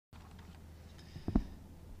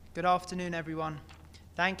Good afternoon, everyone.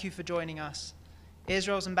 Thank you for joining us.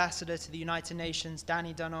 Israel's ambassador to the United Nations,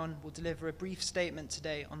 Danny Danon, will deliver a brief statement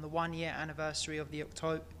today on the one-year anniversary of the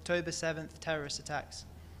October 7th terrorist attacks.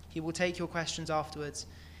 He will take your questions afterwards.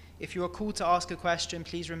 If you are called to ask a question,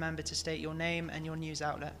 please remember to state your name and your news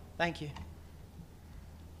outlet. Thank you.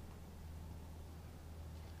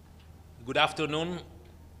 Good afternoon.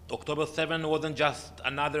 October 7 wasn't just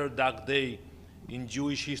another dark day in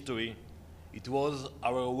Jewish history. It was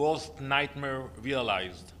our worst nightmare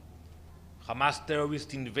realized. Hamas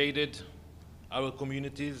terrorists invaded our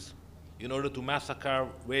communities in order to massacre,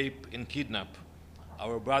 rape, and kidnap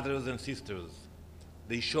our brothers and sisters.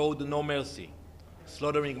 They showed no mercy,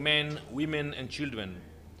 slaughtering men, women, and children,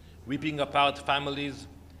 ripping apart families,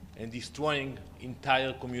 and destroying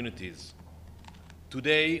entire communities.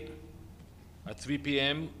 Today, at 3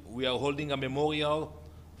 p.m., we are holding a memorial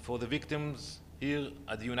for the victims here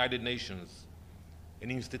at the United Nations, an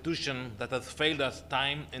institution that has failed us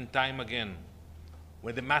time and time again.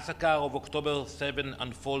 When the massacre of October 7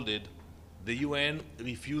 unfolded, the UN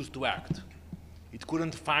refused to act. It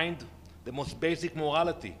couldn't find the most basic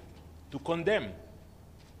morality to condemn.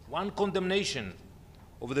 One condemnation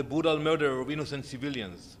of the brutal murder of innocent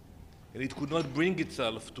civilians, and it could not bring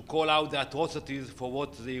itself to call out the atrocities for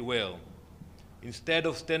what they were. Instead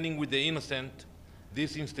of standing with the innocent,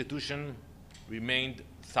 this institution remained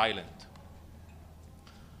silent.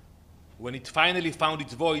 When it finally found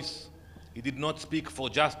its voice, it did not speak for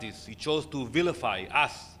justice. It chose to vilify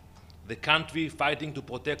us, the country fighting to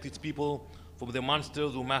protect its people from the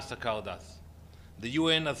monsters who massacred us. The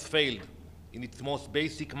UN has failed in its most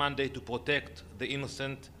basic mandate to protect the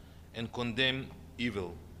innocent and condemn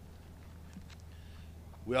evil.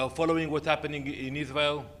 We are following what's happening in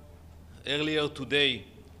Israel. Earlier today,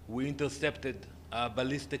 we intercepted a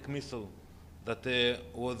ballistic missile that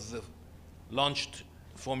was launched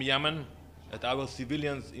from Yemen at our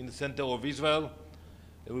civilians in the center of Israel.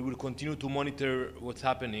 We will continue to monitor what's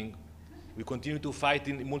happening. We continue to fight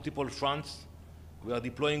in multiple fronts. We are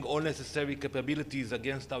deploying all necessary capabilities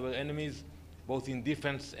against our enemies, both in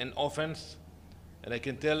defense and offense. And I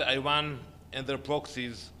can tell Iran and their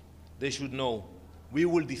proxies, they should know, we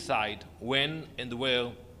will decide when and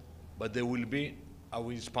where, but there will be a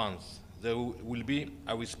response. There will be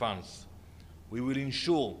a response. We will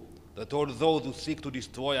ensure that all those who seek to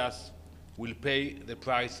destroy us will pay the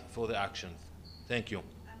price for their actions. Thank you.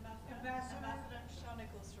 Ambassador Sean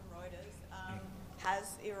Nichols from Reuters.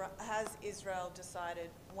 Has Israel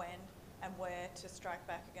decided when and where to strike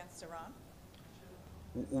back against Iran?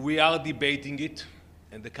 We are debating it,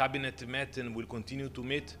 and the cabinet met and will continue to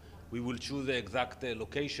meet. We will choose the exact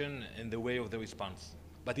location and the way of the response.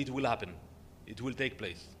 But it will happen. It will take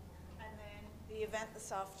place. The event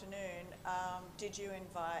this afternoon, did you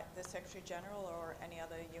invite the Secretary General or any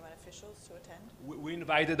other UN officials to attend? We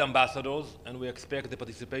invited ambassadors, and we expect the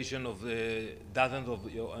participation of dozens of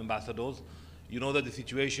ambassadors. You know that the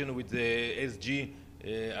situation with the SG,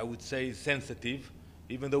 I would say, is sensitive.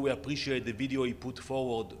 Even though we appreciate the video he put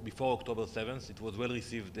forward before October 7th, it was well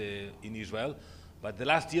received in Israel. But the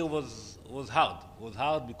last year was hard. It was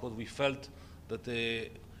hard because we felt that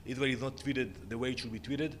Israel is not treated the way it should be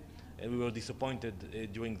treated, and we were disappointed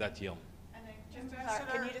during that year. And then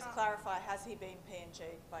can you just clarify, has he been PNG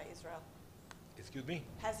by Israel? Excuse me?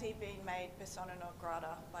 Has he been made persona non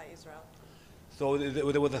grata by Israel? So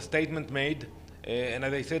there was a statement made, and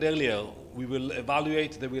as I said earlier, we will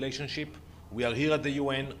evaluate the relationship. We are here at the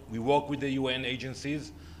UN, we work with the UN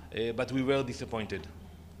agencies, but we were disappointed.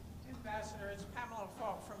 Ambassador, it's Pamela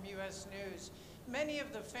Falk from U.S. News. Many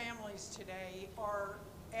of the families today are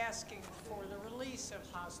asking for the release of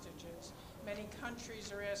hostages. Many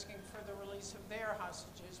countries are asking for the release of their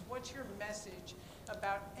hostages. What's your message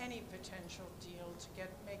about any potential deal to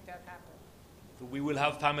make that happen? So we will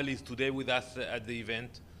have families today with us at the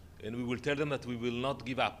event, and we will tell them that we will not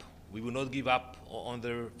give up. We will not give up on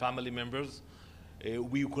their family members.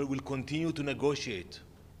 We will continue to negotiate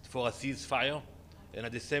for a ceasefire, and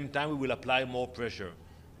at the same time we will apply more pressure.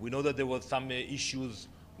 We know that there was some issues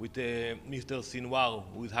with Mr. Sinwar,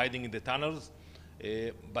 who is hiding in the tunnels,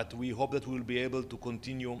 but we hope that we will be able to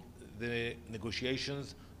continue the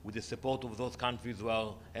negotiations with the support of those countries who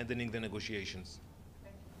are handling the negotiations.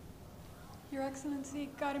 Your Excellency,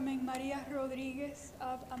 Carmen Maria Rodriguez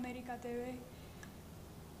of America TV.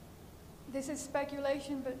 This is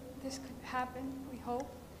speculation, but this could happen, we hope.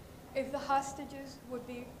 If the hostages would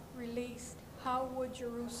be released, how would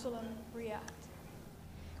Jerusalem react?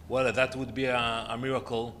 Well, that would be a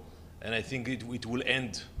miracle, and I think it will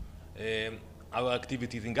end our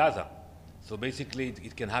activities in Gaza. So basically,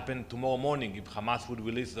 it can happen tomorrow morning if Hamas would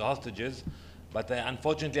release the hostages. But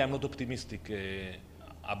unfortunately, I'm not optimistic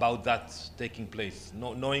about that taking place.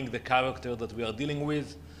 Knowing the character that we are dealing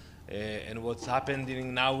with and what's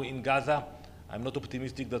happening now in Gaza, I'm not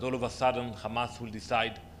optimistic that all of a sudden Hamas will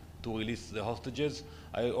decide to release the hostages.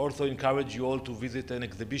 I also encourage you all to visit an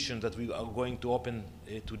exhibition that we are going to open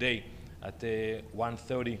today at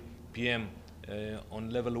 1:30 p.m. On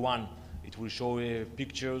level 1. It will show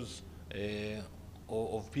pictures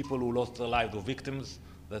of people who lost their lives, or victims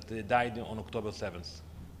that died on October 7th.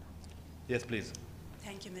 Yes, please.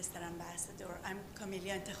 Thank you, Mr. Ambassador. I'm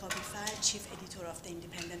Camelia Intekhabi-Fal, Chief Editor of the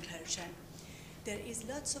Independent Persian. There is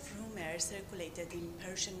lots of rumors circulated in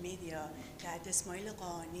Persian media that Ismail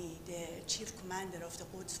Qani, the chief commander of the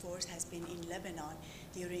Quds Force, has been in Lebanon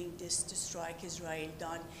during this strike Israel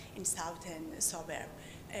done in southern suburb.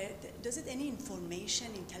 Does it any information,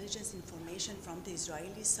 intelligence information from the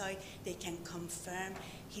Israeli side, they can confirm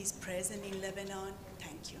he's present in Lebanon?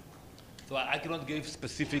 Thank you. So I cannot give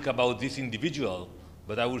specific about this individual,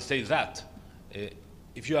 but I will say that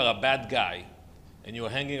if you are a bad guy and you're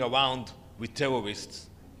hanging around with terrorists,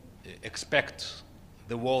 expect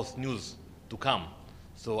the worst news to come.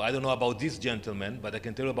 So I don't know about this gentleman, but I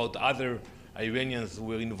can tell you about other Iranians who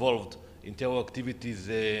were involved in terror activities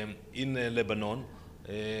in Lebanon,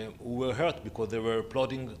 who were hurt because they were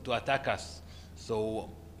plotting to attack us. So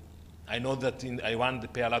I know that in Iran they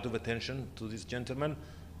pay a lot of attention to this gentleman,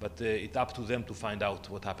 but it's up to them to find out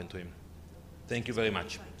what happened to him. Thank you very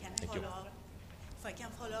much. Thank you. If I can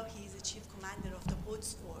follow up, he is the chief commander of the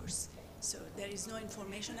Quds Force. So there is no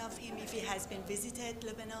information of him if he has been visited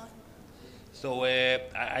Lebanon? So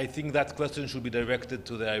I think that question should be directed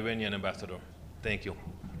to the Iranian ambassador. Thank you.